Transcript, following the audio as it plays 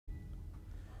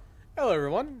Hello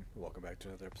everyone, welcome back to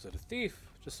another episode of Thief.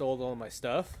 Just sold all my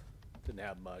stuff. Didn't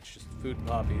have much, just food and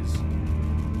poppies. And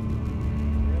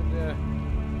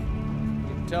you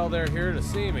can tell they're here to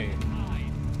see me.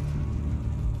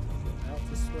 Out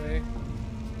this way.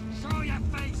 Show your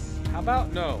face! How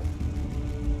about no?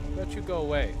 How about you go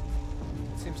away?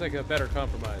 It seems like a better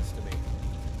compromise to me.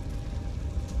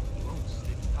 You won't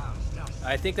slip past us.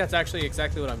 I think that's actually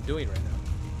exactly what I'm doing right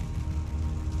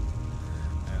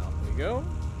now. Out we go.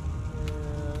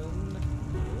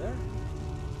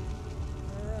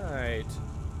 Alright.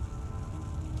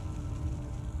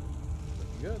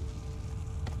 Looking good.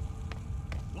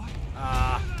 What?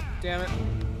 Ah, damn it.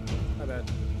 My bad.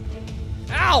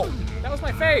 Ow! That was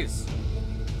my face!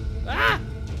 Ah!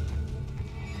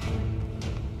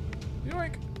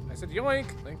 Yoink! I said yoink!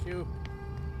 Thank you.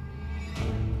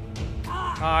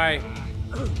 Hi.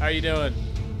 How you doing?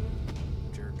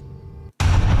 Jerk.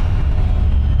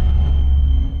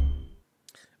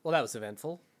 Well, that was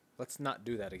eventful. Let's not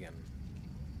do that again.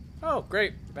 Oh,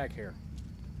 great. You're back here.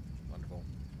 Wonderful.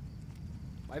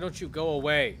 Why don't you go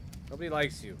away? Nobody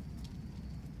likes you.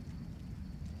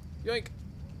 Yoink.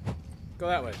 Go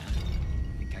that way.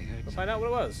 I think I heard Go find out what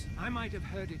it was. I might have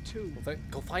heard it too.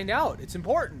 Go find out. It's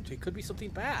important. It could be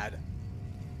something bad.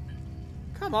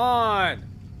 Come on.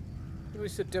 It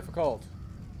was so difficult.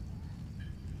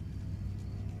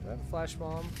 Do I have a flash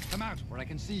bomb? Come out where I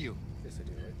can see you. Yes, I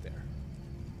do. Right there.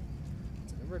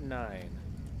 It's number 9.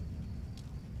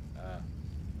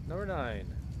 Number 9.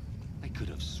 I could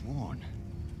have sworn.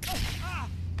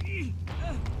 Alright.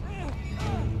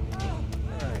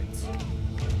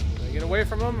 Can I get away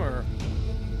from him, or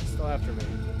still after me?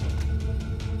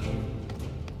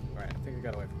 Alright, I think I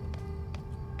got away from him.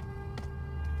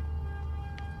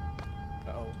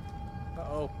 Uh-oh.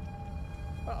 Uh-oh.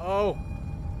 Uh-oh!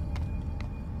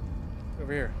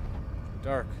 Over here. The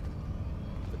dark.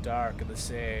 The dark and the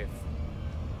safe.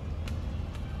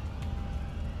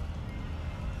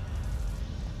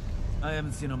 I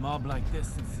haven't seen a mob like this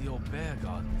since the old bear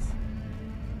gardens.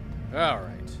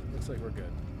 Alright, looks like we're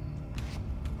good.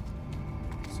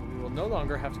 So we will no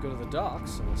longer have to go to the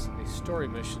docks unless a story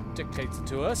mission dictates it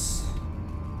to us.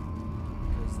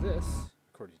 Because this,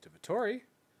 according to Vittori,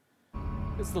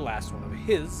 is the last one of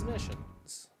his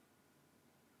missions.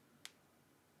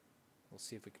 We'll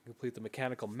see if we can complete the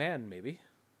mechanical man, maybe.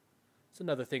 It's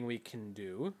another thing we can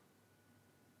do.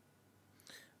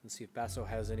 And see if Basso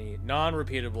has any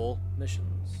non-repeatable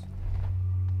missions.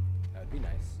 That'd be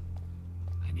nice.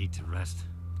 I need to rest.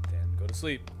 Then go to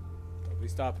sleep.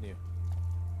 Nobody's stopping you.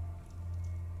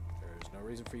 There's no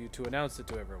reason for you to announce it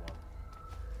to everyone.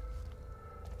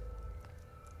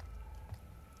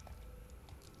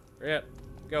 Hurry up.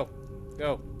 Go.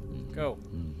 Go. Go.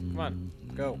 Come on.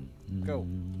 Go. Go.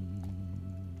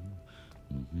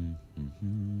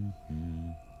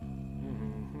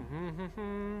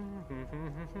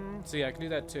 See, I can do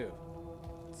that too.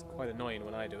 It's quite annoying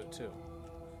when I do it too.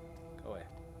 Go away.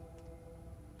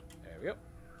 There we go.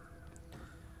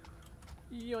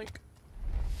 Yoink.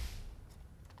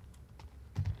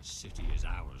 City is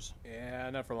ours. Yeah,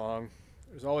 not for long.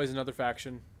 There's always another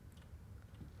faction.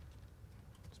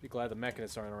 Just be glad the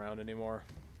mechanists aren't around anymore.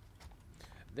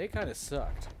 They kind of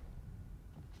sucked.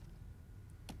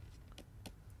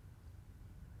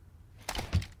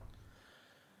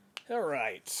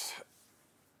 Alright.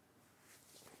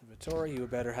 Vittori, you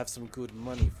better have some good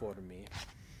money for me.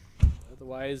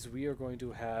 Otherwise, we are going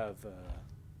to have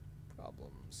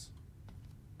problems.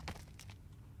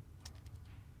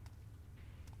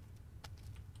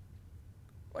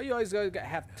 Why you always gotta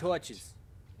have torches?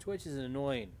 Torches are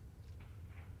annoying.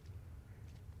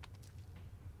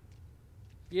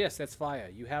 Yes, that's fire.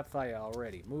 You have fire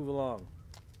already. Move along.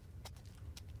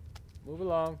 Move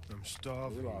along. I'm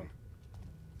starving. Move along.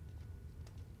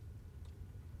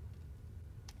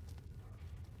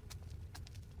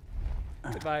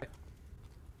 Goodbye.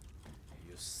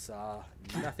 You saw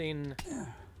nothing.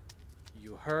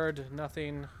 You heard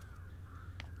nothing.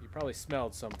 You probably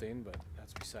smelled something, but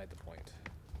that's beside the point.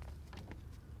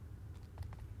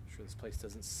 I'm sure this place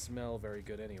doesn't smell very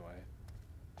good anyway.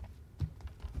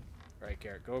 Alright,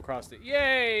 Garrett, go across it.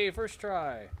 Yay! First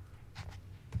try!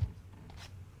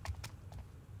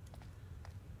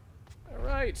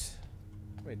 Alright.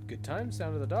 Wait, good times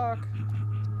down to the dock.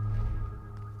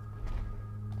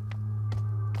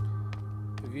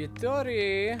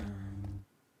 Vittori!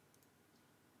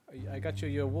 I got you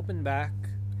your whooping back.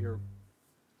 Your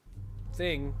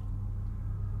thing.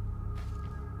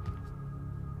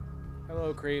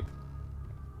 Hello, creep.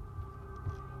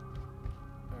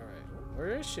 Alright, where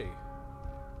is she?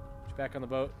 She's back on the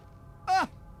boat. Ah!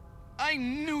 I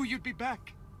knew you'd be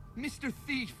back, Mr.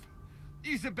 Thief.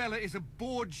 Isabella is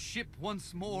aboard ship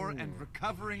once more and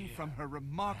recovering from her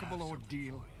remarkable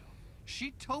ordeal.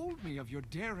 She told me of your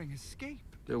daring escape.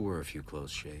 There were a few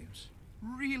close shaves.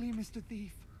 Really, Mr.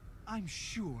 Thief? I'm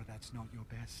sure that's not your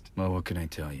best. Well, what can I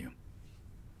tell you?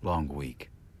 Long week.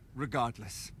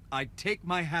 Regardless, I take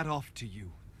my hat off to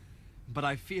you. But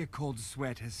I fear cold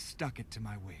sweat has stuck it to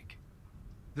my wig.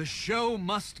 The show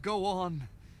must go on.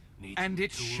 And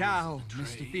it shall,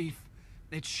 Mr. Thief.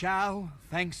 It shall,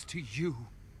 thanks to you.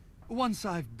 Once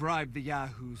I've bribed the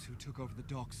yahoos who took over the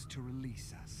docks to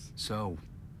release us. So,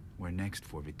 where next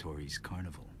for Vittori's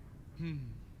carnival?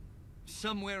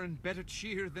 Somewhere in better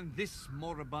cheer than this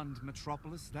moribund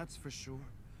metropolis, that's for sure.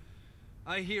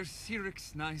 I hear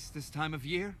Siric's nice this time of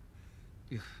year.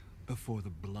 Ugh, before the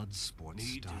blood sport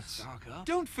starts.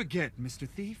 Don't forget, Mr.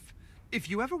 Thief. If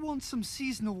you ever want some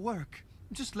seasonal work,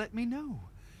 just let me know.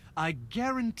 I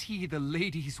guarantee the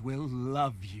ladies will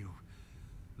love you.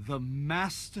 The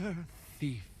Master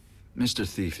Thief. Mr.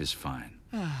 Thief is fine.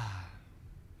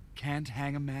 Can't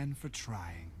hang a man for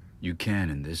trying. You can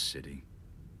in this city.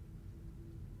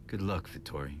 Good luck,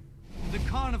 Vittori. The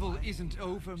carnival isn't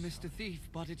over, Mr. Thief,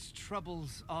 but its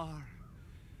troubles are.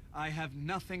 I have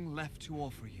nothing left to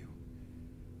offer you.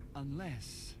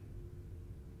 Unless...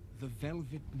 the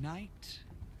Velvet Knight?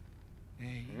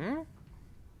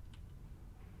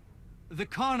 The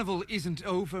carnival isn't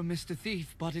over, Mr.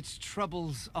 Thief, but its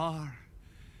troubles are.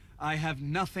 I have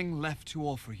nothing left to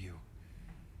offer you.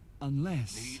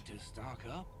 Unless... Need to stock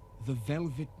up? the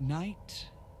Velvet Knight?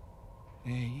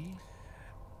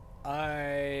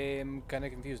 I'm kind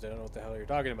of confused. I don't know what the hell you're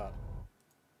talking about.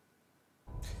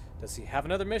 Does he have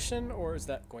another mission, or is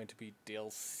that going to be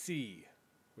DLC?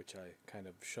 Which I kind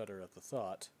of shudder at the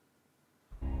thought.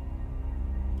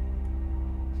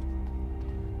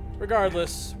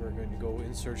 Regardless, we're going to go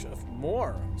in search of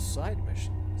more side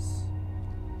missions.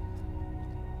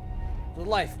 The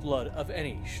lifeblood of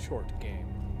any short game.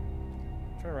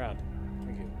 Turn around.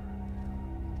 Thank you.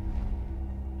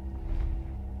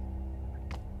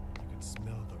 I can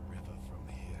smell the river from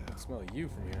here. I can smell you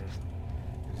from here.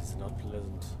 It is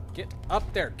unpleasant. Get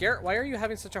up there, Garrett. Why are you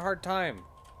having such a hard time?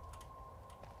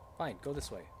 Fine, go this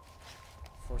way.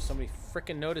 Before somebody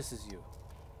frickin' notices you.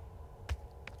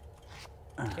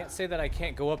 I can't say that I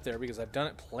can't go up there because I've done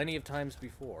it plenty of times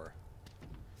before.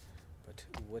 But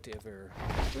whatever.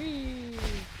 Whee!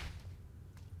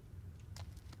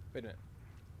 Wait a minute.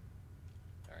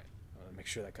 Alright, I want to make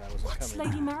sure that guy wasn't What's coming.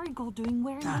 Lady Marigold doing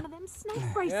wearing one of them snake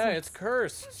bracelets? Yeah, it's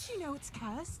cursed. She know it's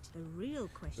cursed. The real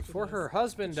question Before is, her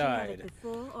husband did she have died. it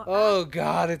before or Oh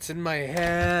god, it's in my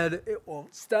head. It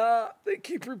won't stop. They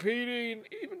keep repeating,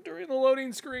 even during the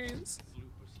loading screens.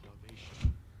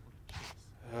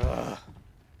 Ugh.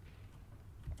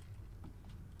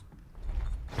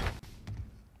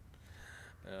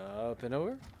 Up and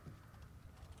over.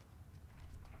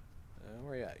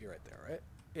 Where you at? You're right there, right?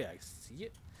 Yeah, I see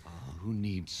it. Who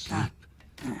needs sleep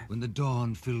when the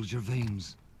dawn fills your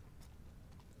veins?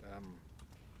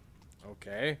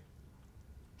 Okay.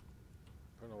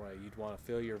 I don't know why you'd want to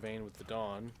fill your vein with the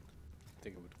dawn. I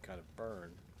think it would kind of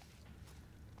burn.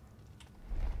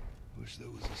 Wish there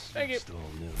was a Thank you. stall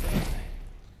nearby.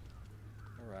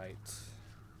 Alright.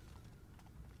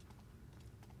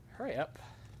 Hurry up.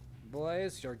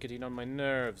 Boys, you're getting on my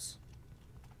nerves.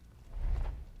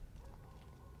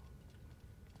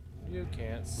 You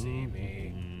can't see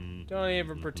me. Don't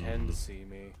even pretend to see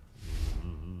me.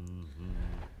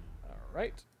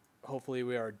 Alright. Hopefully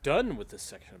we are done with this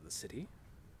section of the city.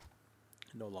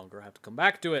 No longer have to come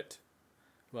back to it.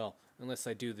 Well, unless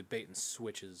I do the bait and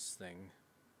switches thing.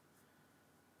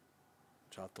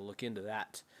 Which I'll have to look into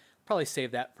that. Probably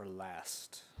save that for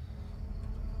last.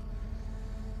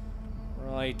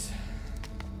 Right.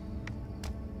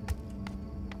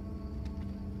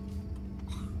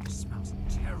 It smells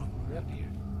terrible around here.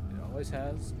 It always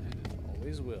has, and it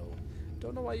always will.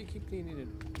 Don't know why you keep needing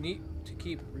to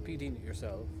keep repeating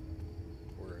yourself.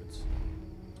 Words.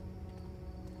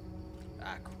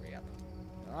 Ah, crap.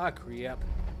 Ah, crap.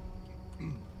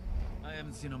 I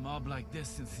haven't seen a mob like this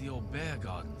since the old bear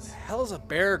gardens. Hell's a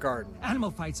bear garden.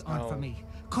 Animal fights aren't for Oh. me.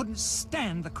 Couldn't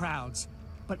stand the crowds.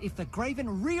 But if the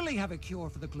Graven really have a cure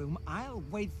for the gloom, I'll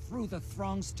wade through the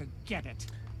throngs to get it.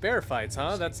 Bear fights,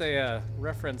 huh? That's a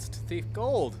reference to Thief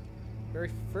Gold.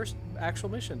 Very first actual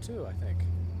mission, too, I think.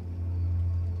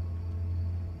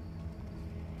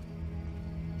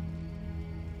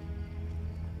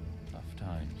 Tough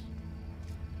times.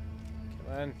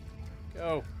 Come on.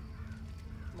 Go.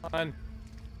 Come on.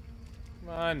 Come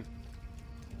on.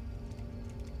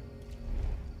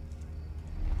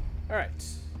 Alright.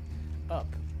 Up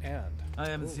and I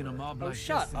haven't seen a over. mob Oh, like this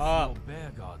shut since the up. old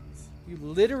bear gardens. You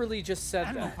literally just said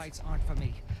Animal that. fights aren't for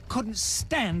me. Couldn't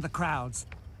stand the crowds.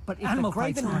 But if Animal the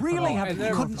Graven fights aren't really for have me. a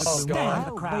And couldn't they're- oh, stand God.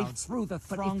 the crowds through the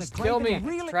throngs. Kill me.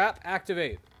 Really Trap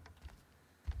activate.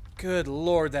 Good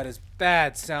lord, that is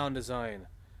bad sound design.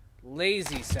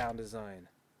 Lazy sound design.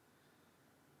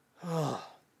 Glad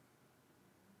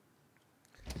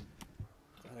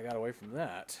I got away from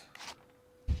that.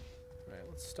 Alright,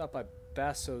 let's stop by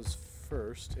Basso's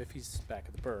first. If he's back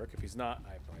at the Burg. If he's not,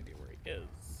 I have no idea where he is.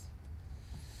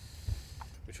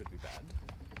 Which would be bad.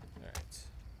 Alright.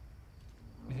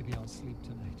 Maybe I'll sleep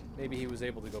tonight. Maybe he was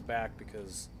able to go back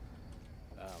because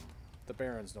the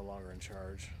Baron's no longer in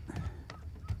charge.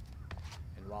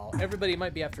 And while everybody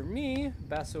might be after me,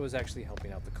 Basso is actually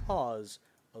helping out the cause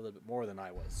a little bit more than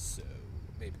I was. So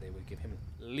maybe they would give him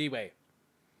leeway.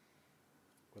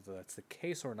 Whether that's the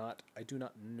case or not, I do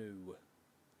not know.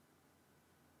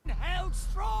 Held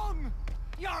strong!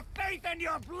 Your faith and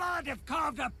your blood have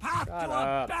carved a path Shut to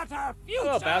up. a better future!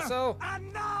 Hello, Basso.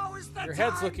 And now is the Your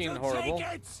head's time looking to horrible.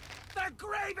 take it! The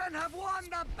Graven have won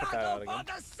the Put that battle out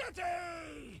for the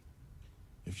city!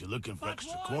 If you're looking for But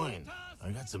extra why coin, does-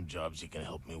 I got some jobs you can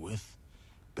help me with.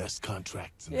 Best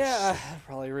contracts in Yeah, the city.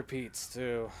 probably repeats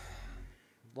too.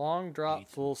 Long drop, Need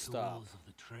some full stop. tools of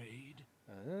the trade.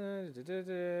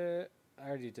 I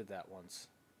already did that once.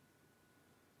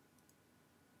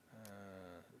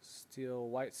 Steal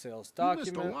white sales You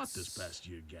documents. missed a lot this past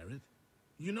year, Gareth.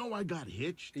 You know I got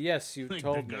hitched. Yes, you Thank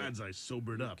told the me. gods I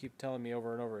sobered You up. keep telling me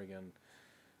over and over again.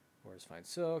 Where's fine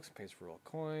silks? Pays for real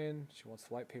coin. She wants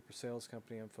the white paper sales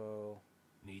company info.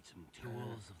 Need some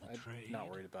tools of the I'm trade. not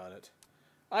worried about it.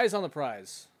 Eyes on the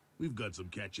prize. We've got some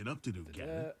catching up to do, Uh,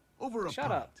 Gareth. Over a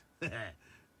shut pint.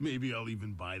 Maybe I'll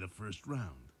even buy the first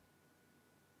round.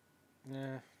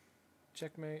 Nah.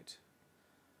 Checkmate.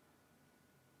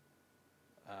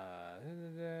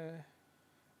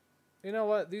 You know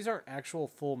what? These aren't actual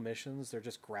full missions. They're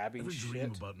just grabbing Ever dream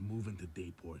shit. about moving to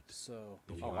Dayport? So,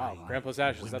 The oh wow, wine, Grandpa's the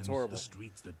ashes. That's women, horrible. The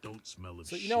streets that don't smell of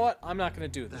So shit. you know what? I'm not gonna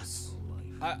do That's this.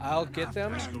 the life. I'll get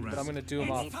them, but I'm gonna do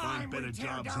them I'll off. find better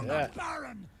jobs than Yeah. that.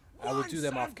 Baron! I will do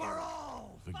them once off and for camera.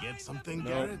 all. Forget something, Nope.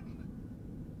 Gareth?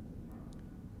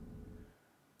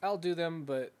 I'll do them,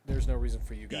 but there's no reason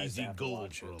for you guys to Easy have to gold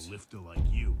watch for a it. lifter like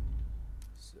you.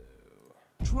 So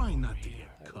Try not to get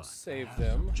I will cut. save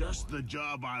them. Just the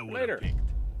job I would Later. have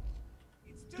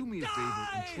picked. Do me a favor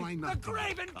and try not The to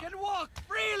Graven get cut. can walk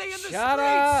freely in the Shut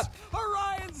streets! up!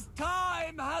 Orion's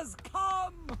time has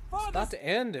come for It's the about to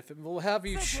end. If it will have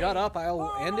you City shut up, I'll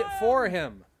for end it for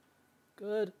him.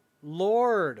 Good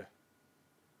lord.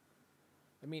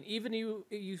 I mean, even you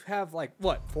have like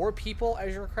what, 4 people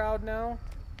as your crowd now?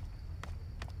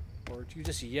 Or do you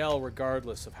just yell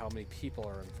regardless of how many people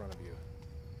are in front of you?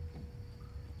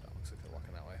 Oh, looks like they're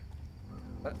walking that way.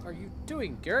 What are you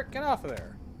doing, Garrett? Get off of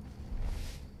there.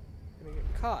 You're gonna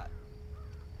get caught.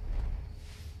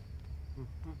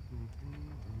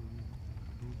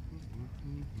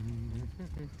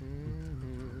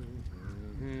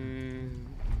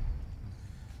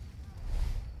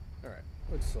 Alright,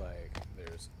 looks like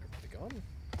there's everybody gone.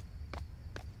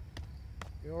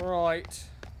 You're right.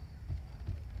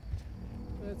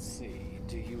 Let's see,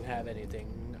 do you have anything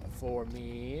for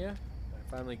me? I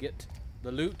finally get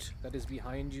the loot that is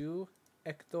behind you,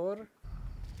 Hector.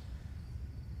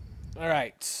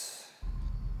 Alright.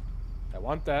 I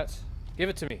want that. Give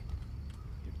it to me.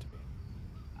 Give it to me.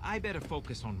 I better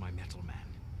focus on my metal man.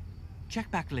 Check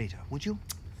back later, would you?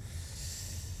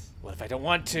 What if I don't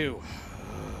want to?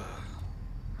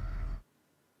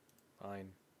 Fine.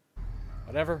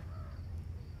 Whatever.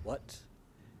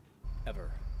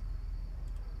 Whatever.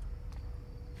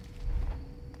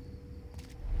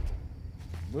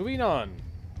 Moving on.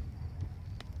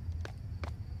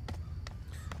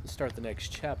 Let's start the next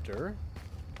chapter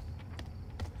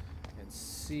and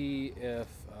see if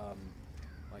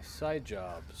my side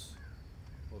jobs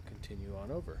will continue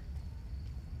on over.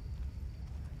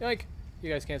 Yoink!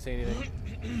 You guys can't say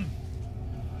anything.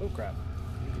 Oh crap.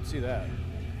 You can see that.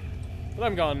 But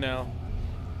I'm gone now.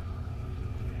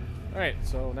 Alright,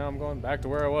 so now I'm going back to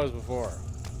where I was before.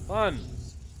 Fun!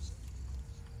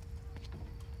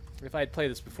 If I had played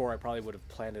this before, I probably would have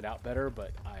planned it out better,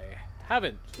 but I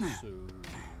haven't, so...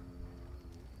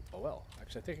 Oh well.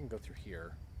 Actually, I think I can go through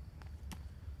here.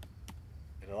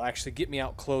 It'll actually get me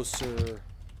out closer to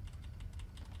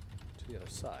the other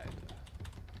side.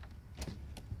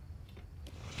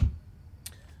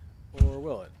 Or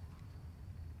will it?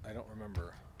 I don't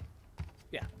remember.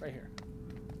 Yeah, right here.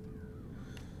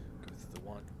 Go through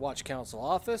the Watch Council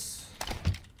office.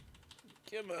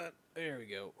 Come on. There we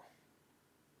go.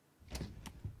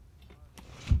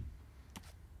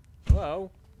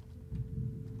 Hello?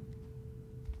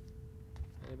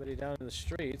 Anybody down in the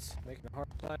streets making a hard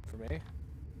time for me.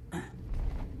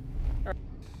 Alright.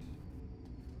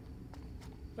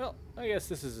 Well, I guess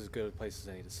this is as good a place as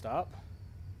any to stop.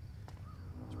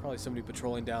 There's probably somebody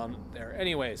patrolling down there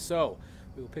anyway, so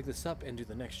we will pick this up and do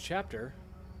the next chapter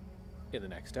in the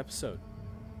next episode.